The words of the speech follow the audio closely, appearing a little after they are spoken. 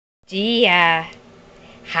Gia.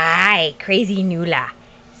 Hi, crazy Nula.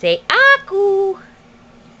 Say Aguuuu.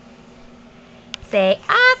 Say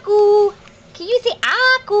Aguuuu. Can you say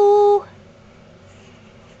Aguuuu?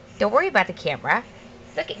 Don't worry about the camera.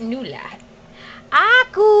 Look at Nula.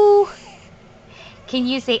 Aguuuu. Can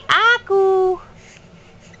you say Aguuuu?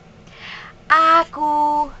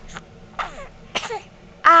 Aguuuu.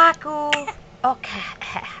 Aguuuu. Okay.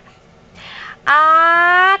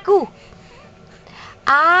 Aguuuu.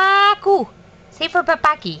 Aguuuu. Say for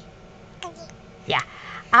Papaki. Yeah.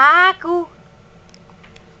 Aguuuu.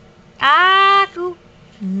 Aguuuu.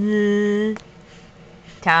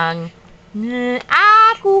 Tongue.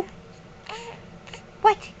 Aguuuu.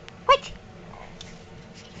 What? What?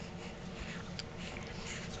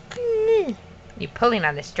 You're pulling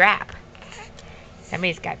on the strap.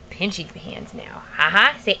 Somebody's got pinchy hands now.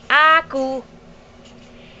 Say Aguuuu.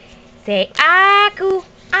 Say Aguuuu.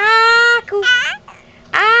 Aguuuu.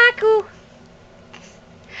 Aguuuu.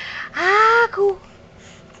 Aguuuu.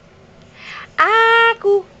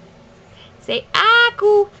 Aguuuu. Say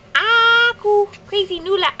Aguuuu. Aguuuu. Crazy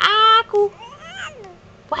Nula. Aguuuu.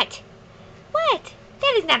 What? What?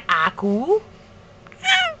 That is not Aguuuu.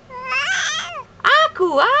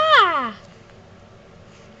 Aguuuu. Ah.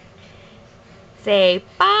 Say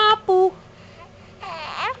Papu.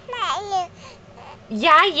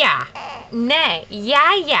 Yaya. Ne.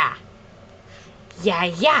 Yaya.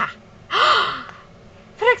 Yaya.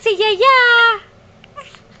 Frag say Yaya.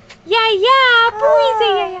 Yaya. Pui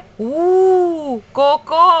say Yaya. Ooh.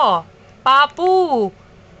 Coco. Papu.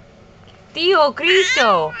 Tío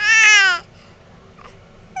Cristo.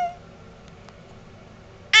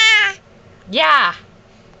 Ya.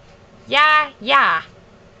 Ya. Ya.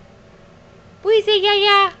 Pui say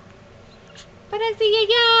Yaya. Parang say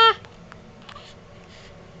Yaya.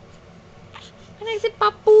 Parang say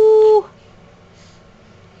Papu.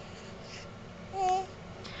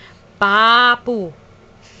 Papu.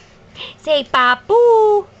 Say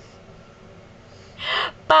Papu.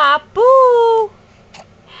 Papu.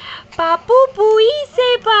 Papu pui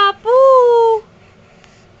say Papu.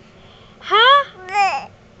 Ha?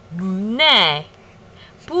 Ne.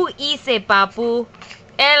 Pui say Papu.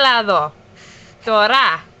 Helado.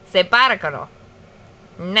 Torah. Say paracaro.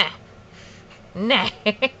 Ne. Ne.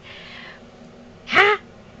 Ha?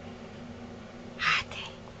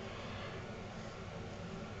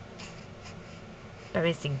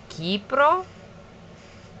 Parece em Kipro?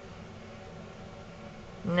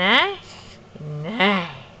 Né? Né?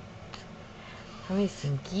 Parece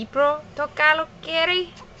em Kipro? Tocá-lo querem?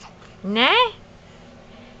 Né?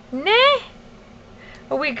 Né?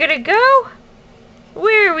 Are we gonna go?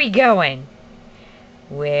 Where are we going?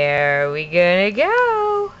 Where are we gonna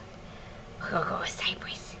go? We'll go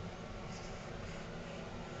sideways.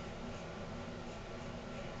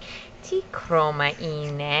 Ti chroma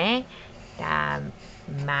ine. Da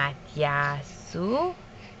Matiasu.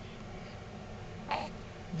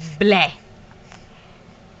 Ble.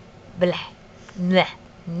 Ble. Ne.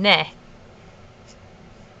 Ne.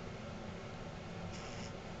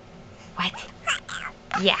 What?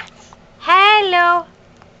 Yeah. Hello.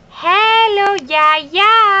 Hello,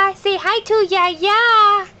 Yaya. Say hi to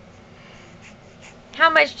Yaya. How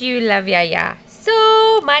much do you love Yaya?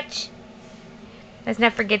 So much. Let's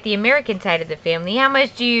not forget the American side of the family. How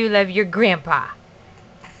much do you love your grandpa?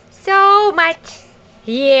 So much.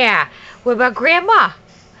 Yeah. What about Grandma?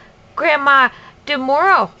 Grandma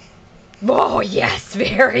DeMoro? Oh, yes,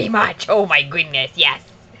 very much. Oh, my goodness, yes.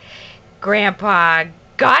 Grandpa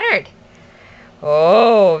Goddard?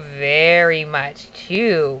 Oh, very much,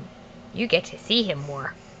 too. You get to see him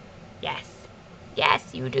more. Yes.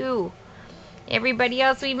 Yes, you do. Everybody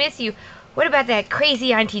else, we miss you. What about that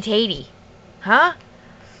crazy Auntie Tatey? Huh?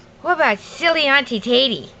 What about silly Auntie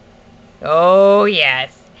Tatey? Oh,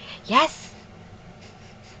 yes. Yes.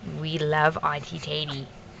 We love Auntie Tatey.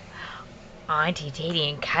 Auntie Tatey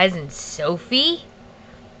and Cousin Sophie.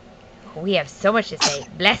 We have so much to say.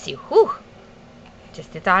 Bless you. Whew.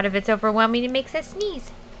 Just the thought of it's overwhelming. It makes us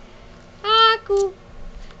sneeze. Aguuuu.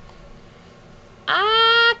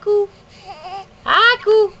 Aguuuu.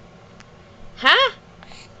 Aguuuu. Huh?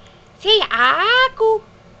 Say Aguuuu.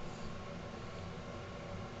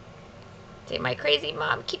 Say my crazy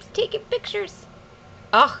mom keeps taking pictures.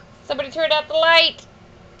 Oh, somebody turned out the light.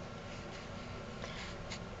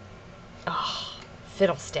 Oh,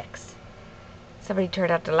 fiddlesticks. Somebody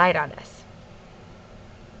turned out the light on us.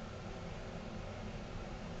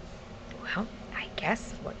 Well, I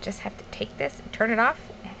guess we'll just have to take this and turn it off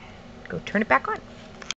and go turn it back on.